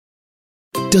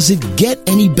Does it get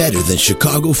any better than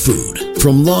Chicago food?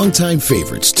 From longtime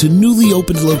favorites to newly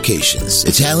opened locations,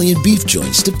 Italian beef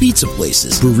joints to pizza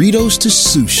places, burritos to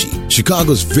sushi,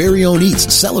 Chicago's very own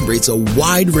Eats celebrates a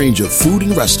wide range of food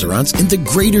and restaurants in the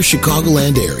greater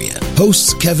Chicagoland area.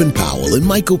 Hosts Kevin Powell and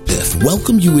Michael Piff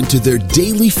welcome you into their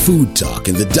daily food talk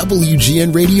in the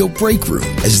WGN Radio Break Room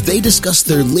as they discuss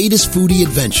their latest foodie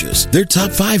adventures, their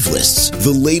top 5 lists,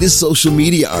 the latest social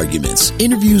media arguments,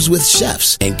 interviews with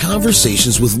chefs, and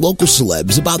conversations with local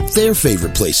celebs about their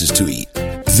favorite places to eat.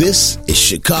 This is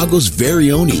Chicago's very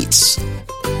own Eats.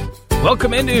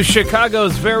 Welcome into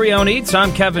Chicago's very own Eats.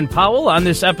 I'm Kevin Powell. On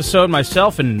this episode,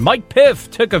 myself and Mike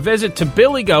Piff took a visit to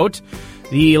Billy Goat,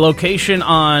 the location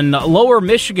on Lower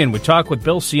Michigan. We talk with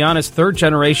Bill Sianis,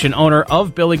 third-generation owner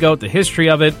of Billy Goat, the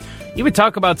history of it. You would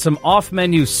talk about some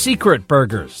off-menu secret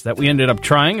burgers that we ended up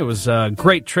trying. It was a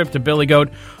great trip to Billy Goat.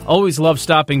 Always love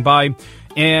stopping by.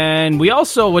 And we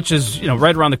also, which is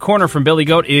right around the corner from Billy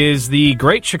Goat, is the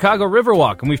great Chicago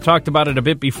Riverwalk. And we've talked about it a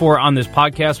bit before on this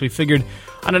podcast. We figured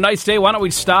on a nice day, why don't we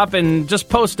stop and just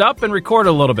post up and record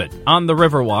a little bit on the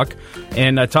Riverwalk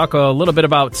and talk a little bit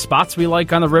about spots we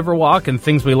like on the Riverwalk and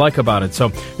things we like about it. So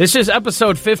this is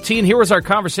episode 15. Here was our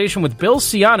conversation with Bill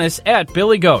Sianis at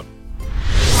Billy Goat.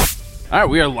 All right,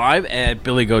 we are live at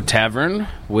Billy Goat Tavern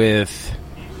with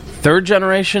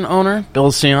third-generation owner,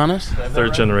 Bill Sianis.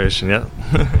 Third generation, yeah.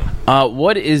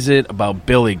 What is it about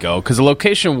Billy Goat? Because the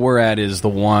location we're at is the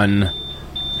one,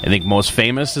 I think, most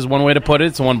famous is one way to put it.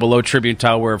 It's the one below Tribune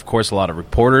Tower where, of course, a lot of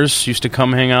reporters used to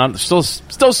come hang out. There's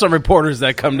still some reporters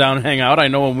that come down and hang out. I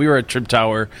know when we were at Trib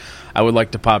Tower, I would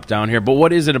like to pop down here. But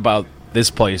what is it about this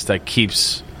place that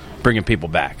keeps bringing people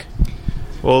back?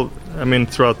 Well, I mean,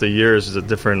 throughout the years, there's a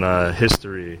different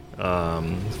history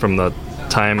from the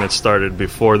time it started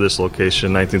before this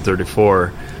location,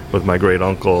 1934, with my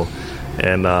great-uncle,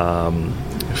 and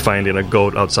finding a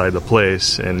goat outside the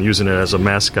place and using it as a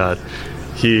mascot.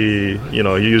 He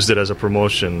used it as a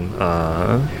promotion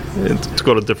to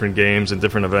go to different games and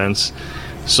different events.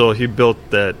 So he built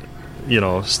that,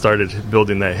 started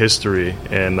building that history.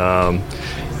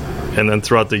 And then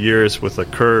throughout the years with a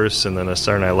curse and then a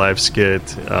Saturday Night Live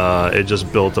skit, it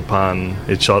just built upon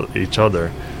each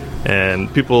other.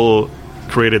 And people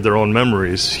created their own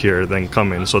memories here then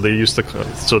coming. So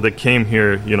they came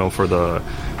here,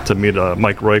 to meet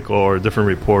Mike Royko or different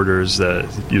reporters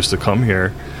that used to come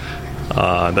here.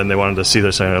 Then they wanted to see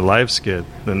their Saturday Night Live skit.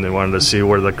 Then they wanted to see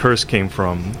where the curse came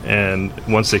from. And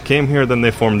once they came here, then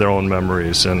they formed their own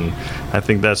memories. And I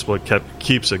think that's what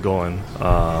keeps it going.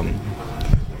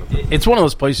 It's one of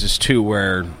those places, too,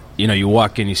 where, you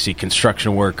walk in, you see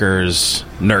construction workers,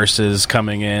 nurses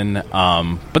coming in,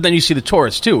 but then you see the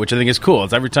tourists, too, which I think is cool.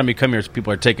 It's every time you come here,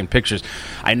 people are taking pictures.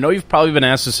 I know you've probably been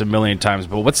asked this a million times,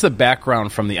 but what's the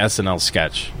background from the SNL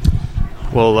sketch?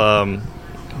 Well,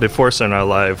 before Saturday Night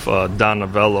Live, Don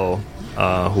Novello,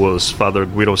 who was Father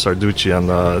Guido Sarducci on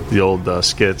the old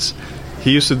skits,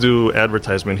 he used to do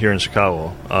advertisement here in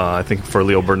Chicago, I think for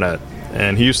Leo Burnett.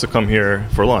 And he used to come here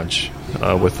for lunch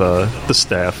with the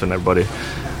staff and everybody.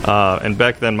 And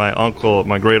back then,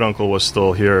 my great-uncle was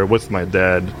still here with my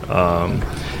dad.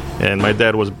 And my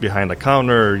dad was behind the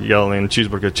counter yelling,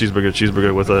 cheeseburger, cheeseburger,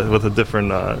 cheeseburger, with a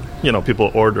different,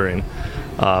 people ordering.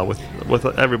 With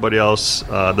everybody else,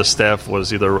 the staff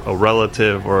was either a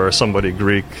relative or somebody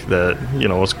Greek that,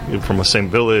 was from the same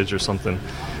village or something.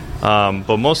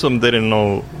 But most of them didn't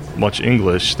know much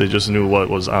English. They just knew what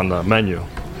was on the menu.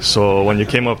 So when you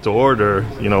came up to order,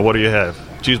 what do you have?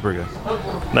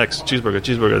 Cheeseburger. Next, cheeseburger,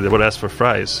 cheeseburger. They would ask for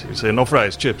fries. You'd say, no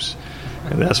fries, chips.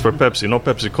 And they asked for Pepsi, no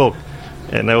Pepsi, Coke.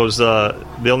 And that was,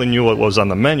 they only knew what was on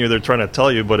the menu. They're trying to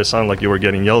tell you, but it sounded like you were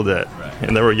getting yelled at.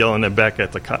 And they were yelling it back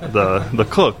at the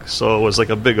cook. So it was like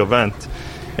a big event.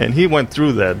 And he went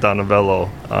through that, Don Novello.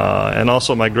 And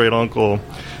also my great-uncle,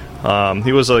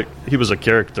 he was a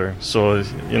character. So,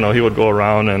 he would go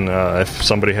around and if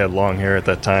somebody had long hair at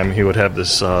that time, he would have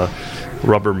this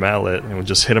rubber mallet and would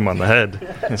just hit him on the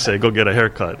head and say, go get a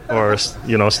haircut, or,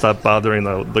 stop bothering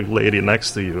the lady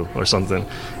next to you or something.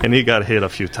 And he got hit a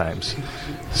few times.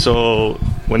 So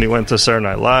when he went to Saturday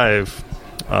Night Live,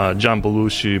 John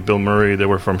Belushi, Bill Murray, they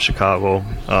were from Chicago.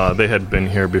 They had been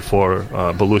here before.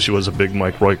 Belushi was a big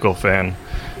Mike Royko fan,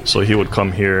 so he would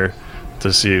come here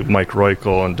to see Mike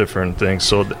Royko and different things.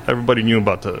 So everybody knew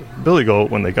about the Billy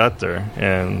Goat when they got there.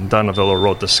 And Don Novello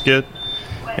wrote the skit,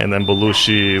 and then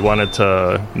Belushi wanted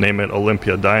to name it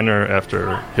Olympia Diner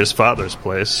after his father's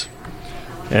place.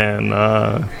 And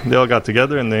they all got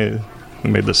together and they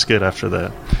made the skit after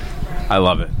that. I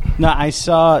love it. Now, I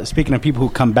saw, speaking of people who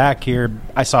come back here,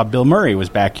 I saw Bill Murray was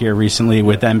back here recently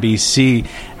with NBC.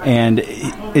 And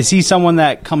is he someone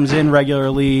that comes in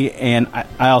regularly? And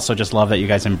I also just love that you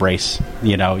guys embrace,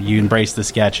 you embrace the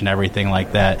sketch and everything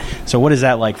like that. So what is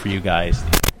that like for you guys?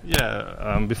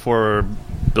 Yeah, before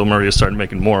Bill Murray started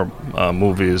making more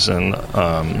movies, and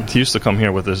he used to come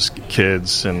here with his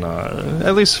kids, and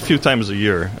at least a few times a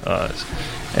year.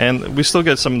 And we still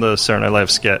get some of the Saturday Night Live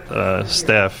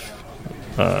staff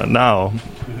now.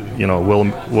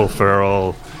 Will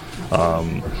Ferrell,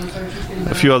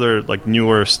 a few other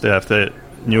newer staff,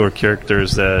 newer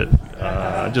characters that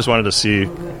I just wanted to see.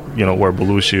 Where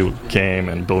Belushi came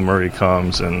and Bill Murray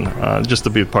comes, and just to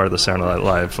be part of the Saturday Night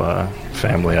Live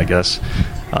family, I guess.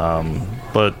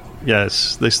 But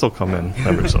yes, they still come in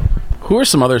every so. Who are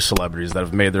some other celebrities that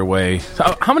have made their way?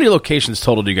 How many locations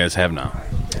total do you guys have now?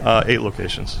 8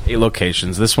 locations. 8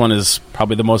 locations. This one is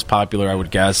probably the most popular, I would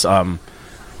guess.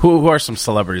 Who are some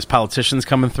celebrities? Politicians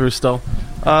coming through still?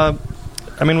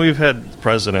 We've had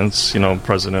presidents.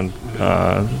 President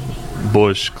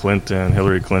Bush, Clinton,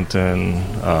 Hillary Clinton,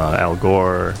 Al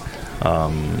Gore.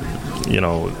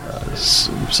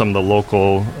 Some of the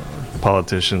local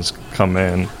politicians come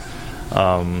in.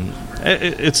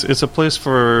 It's a place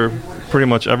for pretty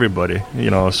much everybody.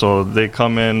 So they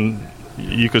come in.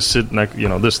 You could sit next.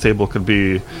 This table could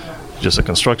be just a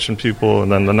construction people,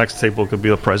 and then the next table could be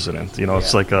a president.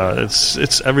 It's like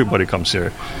it's everybody comes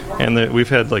here, and we've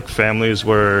had families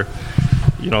where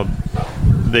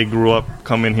they grew up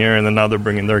coming here, and then now they're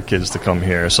bringing their kids to come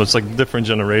here. So it's different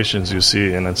generations you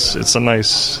see, and it's a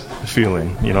nice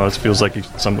feeling. It feels like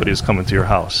somebody's coming to your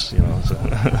house.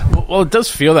 Well, it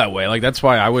does feel that way. That's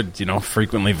why I would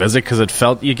frequently visit, because it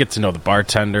felt you get to know the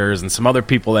bartenders and some other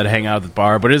people that hang out at the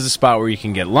bar. But it is a spot where you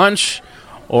can get lunch,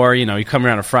 or you come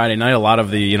here on a Friday night. A lot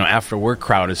of the after work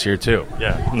crowd is here too.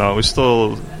 Yeah, no, we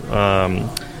still.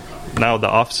 Now the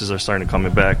offices are starting to come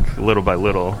back little by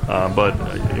little, but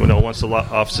once the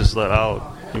offices let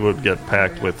out, you would get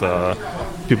packed with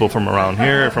people from around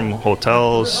here, from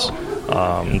hotels,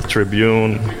 the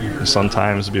Tribune,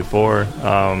 sometimes before.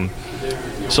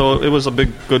 So it was a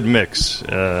good mix,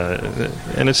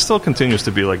 and it still continues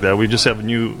to be like that. We just have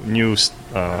new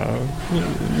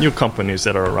companies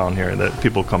that are around here that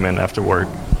people come in after work.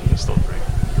 It's still great.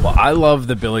 Well, I love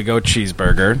the Billy Goat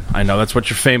cheeseburger. I know that's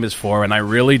what you're famous for, and I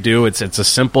really do. It's a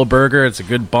simple burger. It's a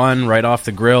good bun right off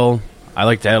the grill. I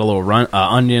like to add a little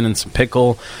onion and some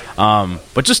pickle.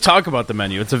 But just talk about the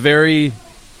menu. It's a very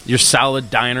your solid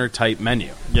diner type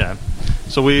menu. Yeah.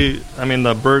 So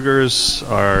the burgers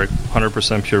are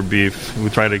 100% pure beef. We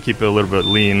try to keep it a little bit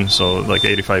lean, so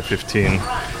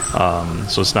 85-15.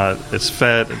 So it's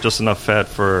fat, just enough fat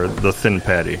for the thin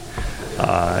patty.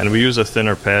 And we use a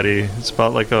thinner patty. It's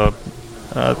about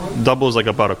double is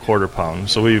about a quarter pound.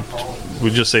 So we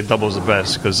just say double is the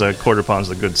best, because a quarter pound is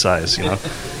the good size,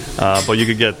 But you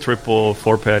could get triple,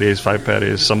 4 patties, 5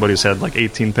 patties. Somebody's had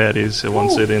 18 patties at one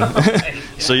sitting.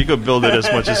 So you could build it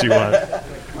as much as you want.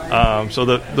 So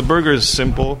the burger is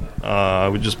simple.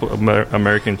 We just put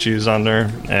American cheese on there,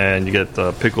 and you get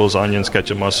pickles, onions,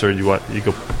 ketchup, mustard. You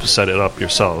could set it up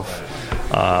yourself.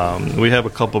 We have a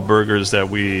couple burgers that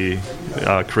we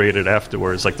created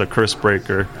afterwards, like the Crisp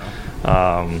Breaker,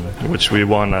 which we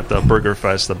won at the Burger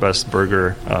Fest, the best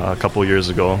burger, a couple years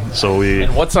ago.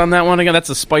 And what's on that one again? That's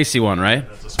a spicy one, right?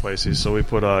 That's a spicy. So we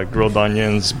put grilled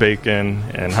onions, bacon,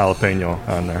 and jalapeno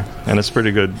on there, and it's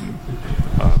pretty good.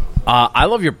 I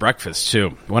love your breakfast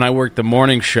too. When I worked the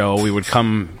morning show, we would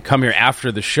come here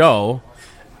after the show.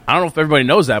 I don't know if everybody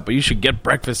knows that, but you should get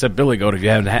breakfast at Billy Goat if you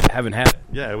haven't had it.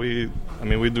 Yeah, we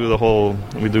do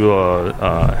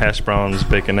hash browns,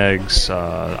 bacon, eggs,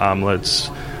 omelets,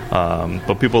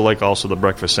 but people like also the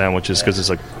breakfast sandwiches, because it's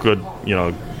a good,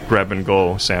 grab and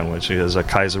go sandwich. It has a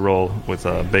Kaiser roll with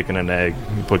bacon and egg.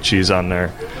 You put cheese on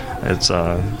there. It's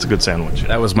a good sandwich.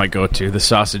 That was my go-to, the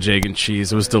sausage, egg, and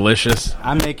cheese. It was delicious.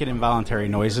 I'm making involuntary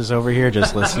noises over here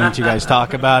just listening to you guys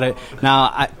talk about it.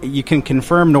 Now, you can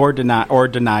confirm nor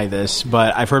deny this,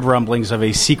 but I've heard rumblings of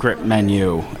a secret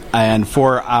menu. And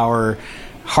for our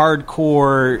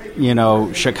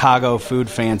hardcore, Chicago food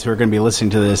fans who are going to be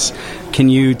listening to this, can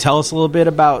you tell us a little bit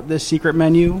about this secret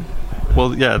menu?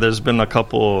 Well, yeah, there's been a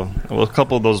couple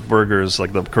of those burgers,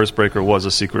 like the Crisp Breaker was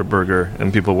a secret burger,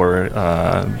 and people were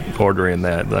ordering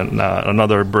that. Then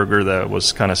another burger that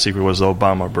was kind of secret was the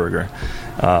Obama burger,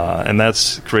 and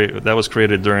that was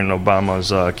created during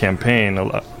Obama's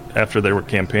campaign. After they were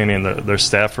campaigning, their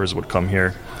staffers would come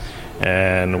here,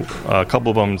 and a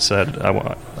couple of them said,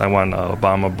 I want an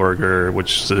Obama burger,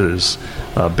 which is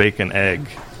bacon egg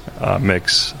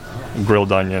mix,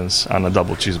 grilled onions on a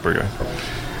double cheeseburger.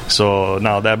 So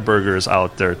now that burger is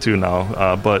out there too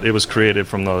now, but it was created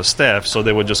from the staff, so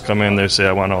they would just come in, they say,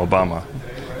 I want an Obama,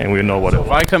 and we know what it was.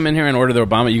 If I come in here and order the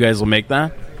Obama, you guys will make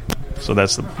that? So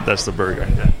that's the burger.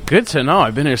 Yeah. Good to know.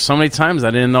 I've been here so many times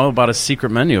I didn't know about a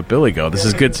secret menu at Billy Goat. This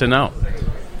is good to know.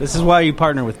 This is why you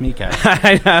partner with me, Kat.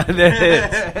 I know,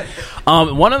 it is.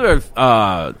 One of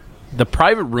the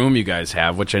private room you guys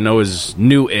have, which I know is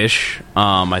new-ish,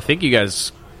 I think you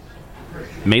guys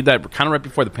made that kind of right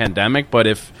before the pandemic, but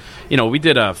if, we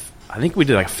did I think we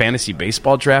did like a fantasy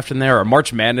baseball draft in there or a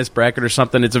March Madness bracket or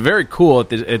something. It's a very cool at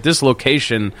this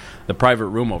location, the private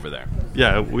room over there.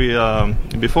 Yeah, we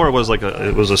before it was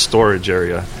a storage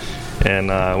area, and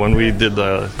when we did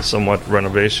the somewhat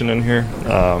renovation in here,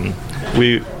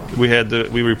 we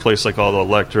replaced like all the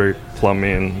electric,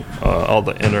 plumbing, all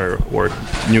the inner work,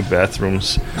 new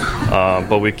bathrooms,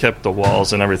 but we kept the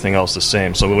walls and everything else the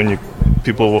same. So when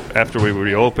after we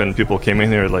reopened, people came in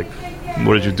here like,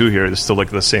 what did you do here? It's still like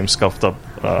the same scuffed up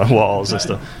walls and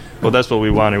stuff. Well, that's what we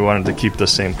wanted. We wanted to keep the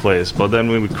same place. But then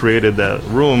we created that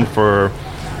room for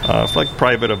like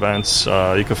private events.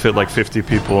 You could fit like 50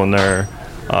 people in there.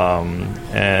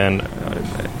 And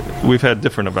we've had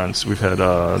different events. We've had,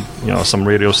 some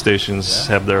radio stations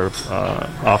have their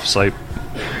off-site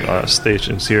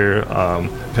stations here.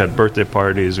 We've had birthday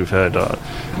parties. We've had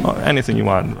anything you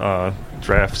want,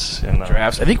 drafts.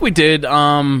 Drafts. I think we did...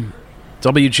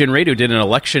 WGN Radio did an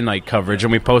election night coverage,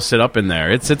 and we posted up in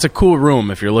there. It's a cool room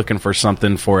if you're looking for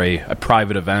something for a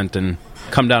private event and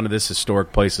come down to this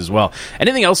historic place as well.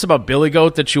 Anything else about Billy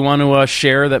Goat that you want to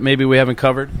share that maybe we haven't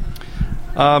covered?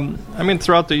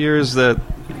 Throughout the years that,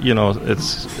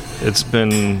 it's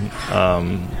been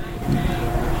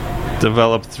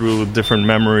developed through different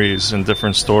memories and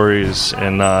different stories,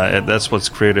 and that's what's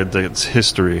created its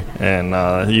history.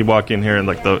 And you walk in here and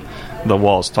like the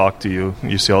walls talk to you.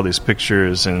 You see all these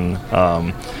pictures, and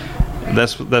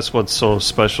that's what's so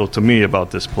special to me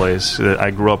about this place. I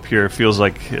grew up here. It feels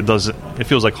like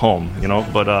home,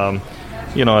 But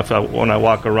when I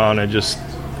walk around,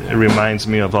 it reminds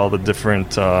me of all the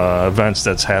different events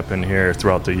that's happened here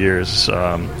throughout the years,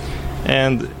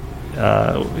 and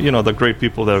the great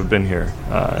people that have been here,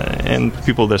 and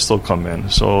people that still come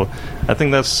in. So I think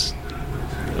that's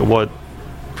what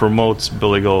promotes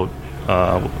Billy Goat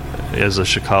as a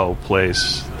Chicago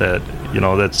place, that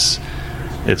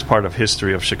it's part of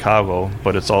history of Chicago,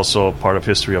 but it's also part of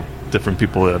history of different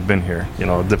people that have been here,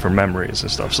 different memories and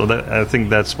stuff. So I think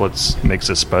that's what makes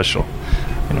it special.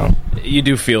 You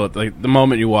do feel it, like the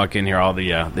moment you walk in here, all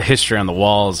the history on the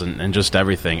walls and just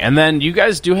everything. And then you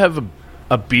guys do have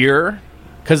a beer,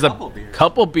 because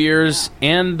couple beers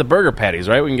and the burger patties,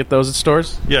 right? We can get those at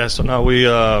stores. Yeah. So now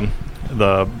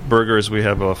the burgers, we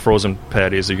have frozen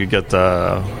patties. You could get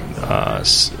the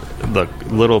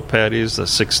little patties,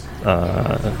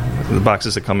 the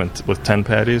boxes that come in with 10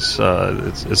 patties.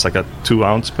 It's like a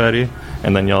 2-ounce patty,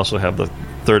 and then you also have the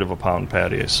third of a pound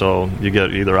patty. So you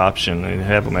get either option. You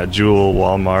have them at Jewel,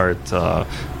 Walmart,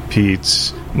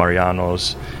 Pete's,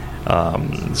 Mariano's.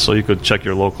 So you could check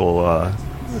your local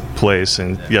place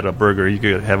and get a burger. You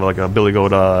could have like a Billy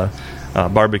Goat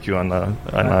barbecue on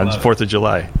 4th of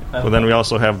July. But then we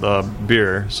also have the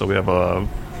beer. So we have a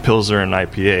Pilsner and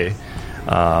IPA.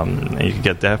 And you can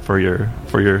get that for your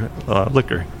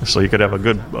liquor. So you could have a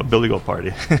good Billy Goat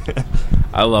party.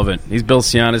 I love it. He's Bill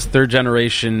Cianis,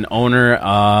 third-generation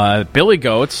owner. Billy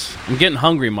Goats. I'm getting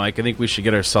hungry, Mike. I think we should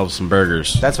get ourselves some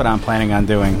burgers. That's what I'm planning on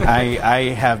doing. I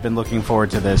have been looking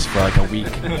forward to this for like a week.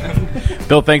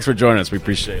 Bill, thanks for joining us. We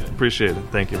appreciate it. Appreciate it.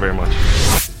 Thank you very much.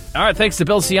 All right, thanks to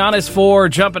Bill Cianis for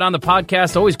jumping on the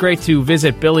podcast. Always great to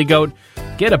visit Billy Goat.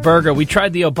 Get a burger. We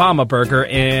tried the Obama burger,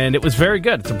 and it was very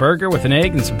good. It's a burger with an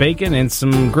egg and some bacon and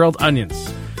some grilled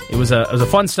onions. It was a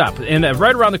fun stop. And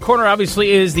right around the corner,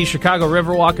 obviously, is the Chicago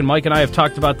Riverwalk, and Mike and I have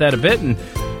talked about that a bit.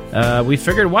 And we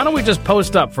figured, why don't we just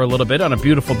post up for a little bit on a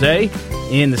beautiful day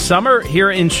in the summer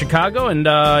here in Chicago? And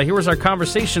here was our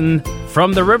conversation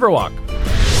from the Riverwalk.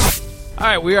 All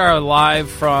right, we are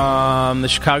live from the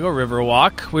Chicago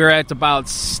Riverwalk. We're at about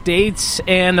States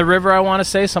and the River, I want to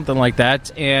say, something like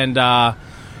that. And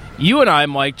you and I,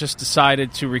 Mike, just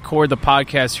decided to record the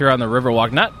podcast here on the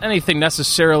Riverwalk. Not anything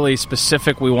necessarily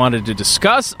specific we wanted to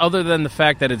discuss, other than the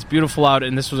fact that it's beautiful out,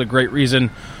 and this was a great reason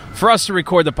for us to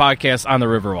record the podcast on the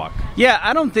Riverwalk. Yeah,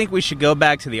 I don't think we should go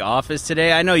back to the office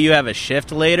today. I know you have a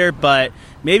shift later, but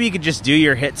maybe you could just do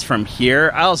your hits from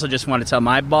here. I also just want to tell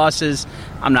my bosses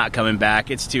I'm not coming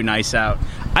back. It's too nice out.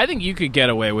 I think you could get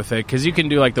away with it because you can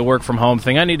do like the work from home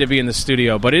thing. I need to be in the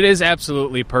studio, but it is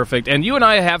absolutely perfect. And you and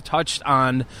I have touched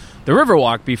on the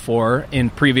Riverwalk before in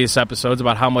previous episodes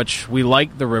about how much we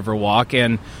like the Riverwalk.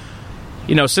 And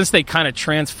since they kind of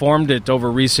transformed it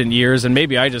over recent years, and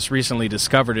maybe I just recently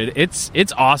discovered it,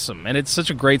 it's awesome, and it's such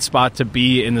a great spot to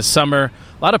be in the summer.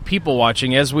 A lot of people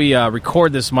watching. As we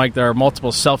record this, Mike, there are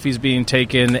multiple selfies being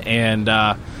taken and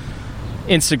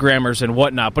Instagrammers and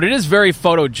whatnot, but it is very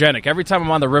photogenic. Every time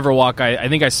I'm on the Riverwalk, I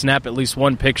think I snap at least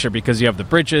one picture because you have the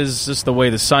bridges, just the way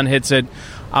the sun hits it,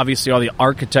 obviously all the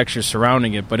architecture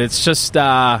surrounding it, but it's just...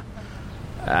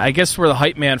 I guess we're the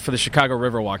hype man for the Chicago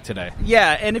Riverwalk today.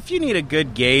 Yeah, and if you need a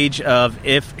good gauge of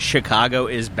if Chicago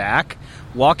is back,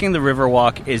 walking the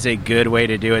Riverwalk is a good way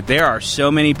to do it. There are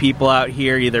so many people out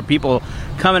here, either people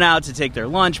coming out to take their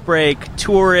lunch break,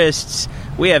 tourists.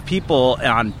 We have people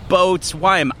on boats.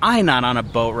 Why am I not on a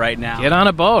boat right now? Get on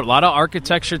a boat. A lot of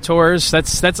architecture tours.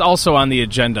 That's also on the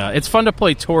agenda. It's fun to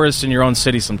play tourist in your own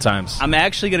city sometimes. I'm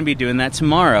actually going to be doing that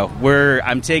tomorrow.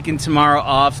 I'm taking tomorrow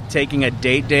off, taking a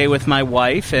date day with my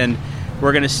wife, and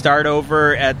we're going to start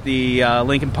over at the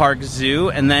Lincoln Park Zoo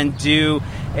and then do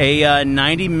a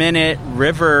 90-minute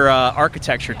river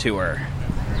architecture tour.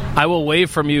 I will wave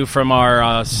from you from our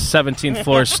 17th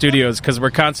floor studios because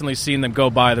we're constantly seeing them go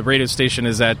by. The radio station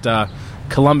is at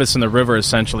Columbus in the river,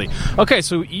 essentially. Okay,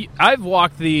 so I've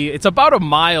walked it's about a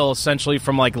mile, essentially,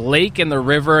 from like lake and the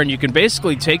river, and you can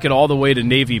basically take it all the way to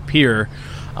Navy Pier.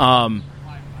 And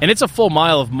it's a full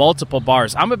mile of multiple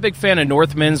bars. I'm a big fan of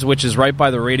Northman's, which is right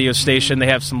by the radio station. They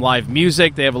have some live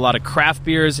music. They have a lot of craft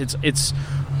beers. It's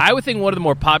I would think one of the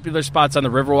more popular spots on the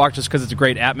Riverwalk just because it's a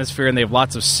great atmosphere and they have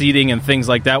lots of seating and things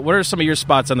like that. What are some of your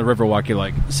spots on the Riverwalk you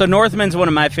like? So Northman's one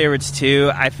of my favorites,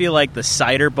 too. I feel like the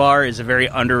cider bar is a very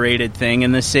underrated thing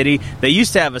in the city. They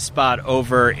used to have a spot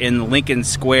over in Lincoln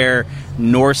Square,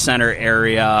 North Center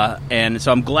area, and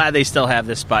so I'm glad they still have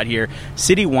this spot here.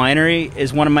 City Winery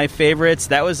is one of my favorites.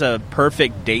 That was a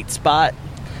perfect date spot,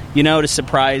 to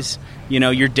surprise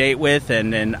your date with,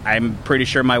 and I'm pretty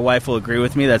sure my wife will agree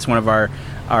with me. That's one of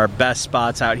our best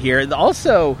spots out here.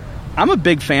 Also, I'm a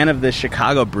big fan of the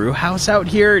Chicago Brew House out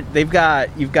here. You've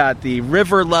got the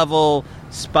river level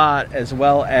spot as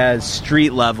well as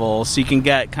street level, so you can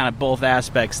get kind of both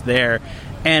aspects there.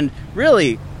 And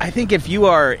really, I think if you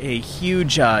are a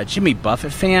huge Jimmy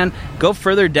Buffett fan, go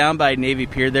further down by Navy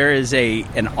Pier. There is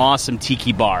an awesome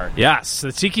tiki bar. Yes,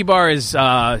 the tiki bar is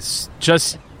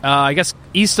just, I guess,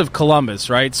 east of Columbus,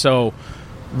 right? So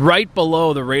right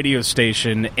below the radio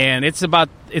station, and it's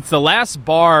the last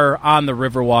bar on the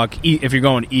Riverwalk if you're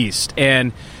going east,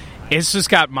 and it's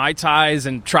just got Mai Tais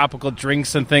and tropical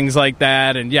drinks and things like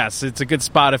that, and yes, it's a good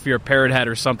spot if you're a parrot head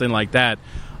or something like that.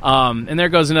 And there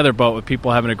goes another boat with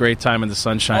people having a great time in the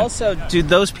sunshine. Also, do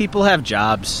those people have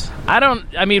jobs?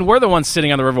 We're the ones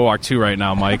sitting on the Riverwalk too right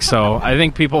now, Mike, so I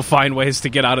think people find ways to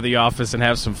get out of the office and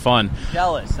have some fun.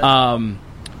 Jealous.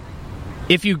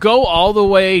 If you go all the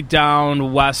way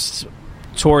down west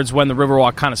towards when the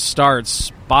Riverwalk kind of starts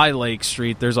by Lake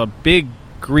Street, there's a big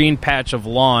green patch of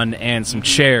lawn and some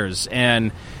chairs,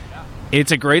 and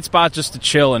it's a great spot just to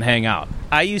chill and hang out.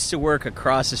 I used to work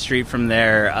across the street from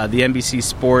there. The NBC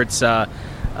Sports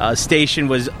station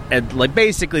was at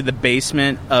basically the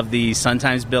basement of the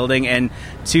Sun-Times building, and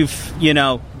to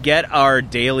get our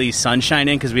daily sunshine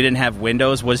in, because we didn't have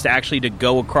windows, was to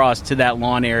go across to that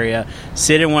lawn area,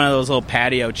 sit in one of those little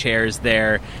patio chairs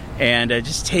there, and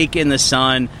just take in the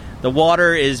sun. The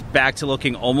water is back to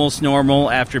looking almost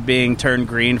normal after being turned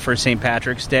green for St.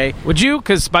 Patrick's Day. Would you?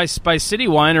 Because by City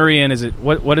Winery, and is it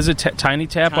what is it? Tiny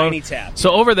Tap? Tiny Tap.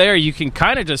 So over there, you can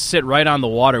kind of just sit right on the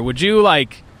water. Would you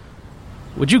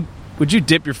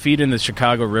dip your feet in the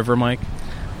Chicago River, Mike?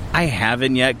 I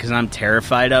haven't yet because I'm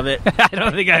terrified of it. I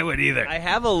don't think I would either. I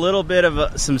have a little bit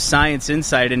of some science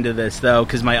insight into this, though,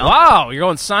 because my wow, you're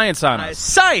going science on us.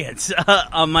 Science!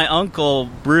 My uncle,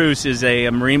 Bruce, is a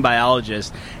marine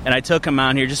biologist, and I took him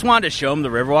out here, just wanted to show him the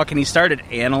Riverwalk, and he started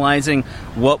analyzing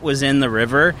what was in the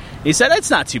river. He said, that's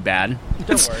not too bad.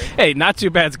 Don't worry. Hey, not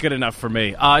too bad's good enough for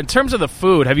me. In terms of the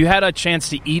food, have you had a chance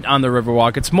to eat on the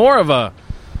Riverwalk? It's more of a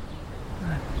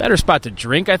better spot to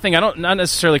drink, I think. Not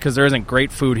necessarily because there isn't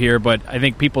great food here, but I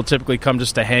think people typically come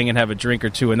just to hang and have a drink or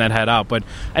two and then head out. But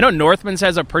I know Northman's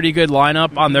has a pretty good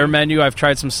lineup on their menu. I've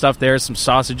tried some stuff there, some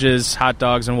sausages, hot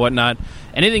dogs, and whatnot.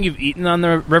 Anything you've eaten on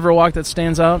the Riverwalk that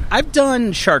stands out? I've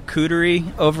done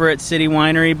charcuterie over at City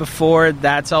Winery before.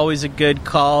 That's always a good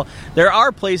call. There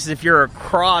are places, if you're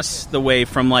across the way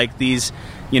from these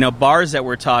bars that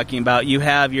we're talking about, you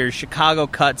have your Chicago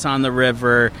Cuts on the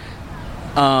river,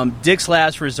 Dick's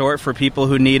Last Resort for people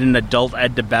who need an adult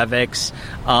Ed DeBevick's.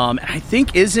 I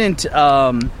think isn't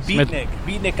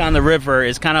Beatnik on the river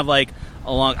is kind of like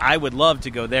along. I would love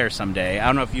to go there someday. I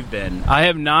don't know if you've been. I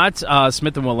have not.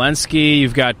 Smith and Walensky.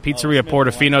 You've got Pizzeria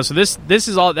Portofino. So this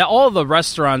is all the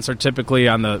restaurants are typically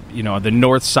on the the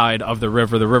north side of the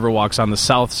river. The Riverwalk's on the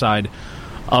south side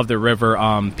of the river.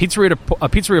 Pizzeria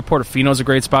Portofino is a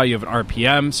great spot. You have an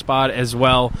RPM spot as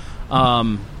well.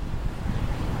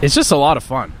 It's just a lot of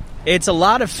fun. It's a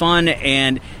lot of fun,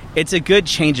 and it's a good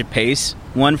change of pace.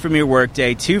 One, from your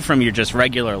workday, two, from your just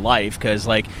regular life, because,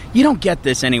 you don't get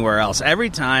this anywhere else. Every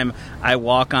time I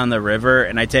walk on the river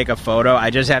and I take a photo, I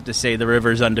just have to say the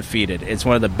river's undefeated. It's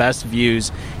one of the best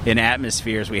views and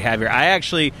atmospheres we have here. I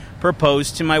actually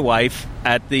proposed to my wife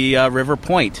at the River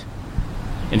Point.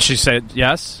 And she said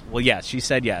yes? Well, yes, she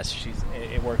said yes.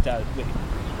 It worked out.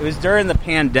 It was during the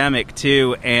pandemic,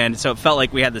 too, and so it felt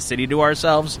like we had the city to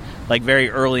ourselves, very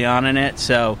early on in it.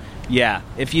 So, yeah,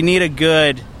 if you need a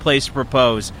good place to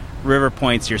propose, River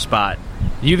Point's your spot.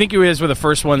 You think you guys were the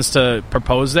first ones to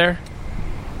propose there?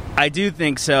 I do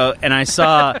think so, and I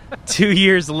saw 2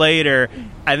 years later,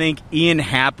 I think Ian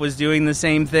Happ was doing the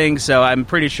same thing, so I'm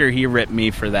pretty sure he ripped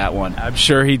me for that one. I'm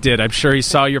sure he did. I'm sure he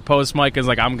saw your post, Mike, and was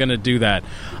like, I'm going to do that.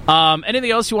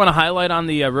 Anything else you want to highlight on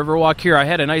the Riverwalk here? I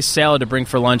had a nice salad to bring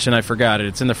for lunch, and I forgot it.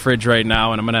 It's in the fridge right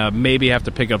now, and I'm going to maybe have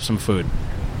to pick up some food.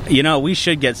 We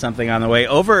should get something on the way.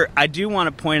 I do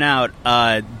want to point out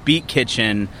Beat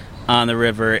Kitchen on the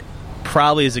river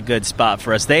probably is a good spot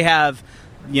for us. They have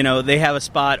a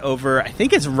spot over, I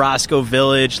think it's Roscoe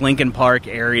Village, Lincoln Park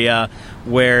area,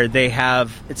 where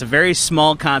it's a very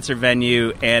small concert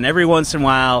venue, and every once in a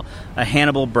while, a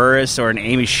Hannibal Buress or an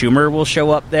Amy Schumer will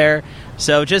show up there.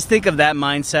 So just think of that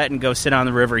mindset and go sit on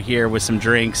the river here with some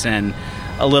drinks and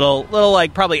a little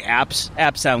probably apps.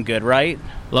 Apps sound good, right?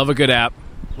 Love a good app.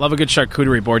 Love a good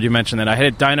charcuterie board. You mentioned that. I had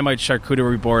a dynamite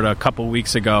charcuterie board a couple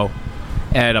weeks ago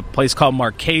at a place called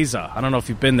Marquesa. I don't know if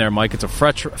you've been there, Mike. It's a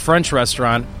French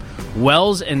restaurant,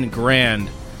 Wells and Grand.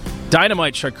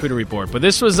 Dynamite charcuterie board. But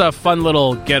this was a fun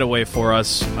little getaway for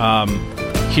us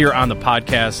here on the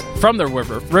podcast from the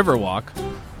Riverwalk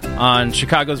on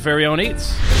Chicago's Very Own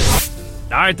Eats.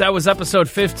 All right, that was episode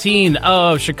 15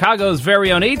 of Chicago's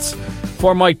Very Own Eats.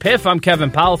 For Mike Piff, I'm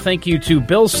Kevin Powell. Thank you to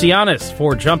Bill Cianis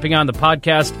for jumping on the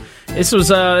podcast. This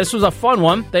was a fun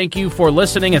one. Thank you for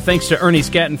listening, and thanks to Ernie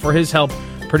Scatton for his help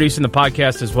producing the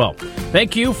podcast as well.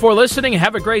 Thank you for listening.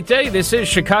 Have a great day. This is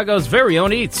Chicago's Very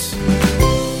Own Eats.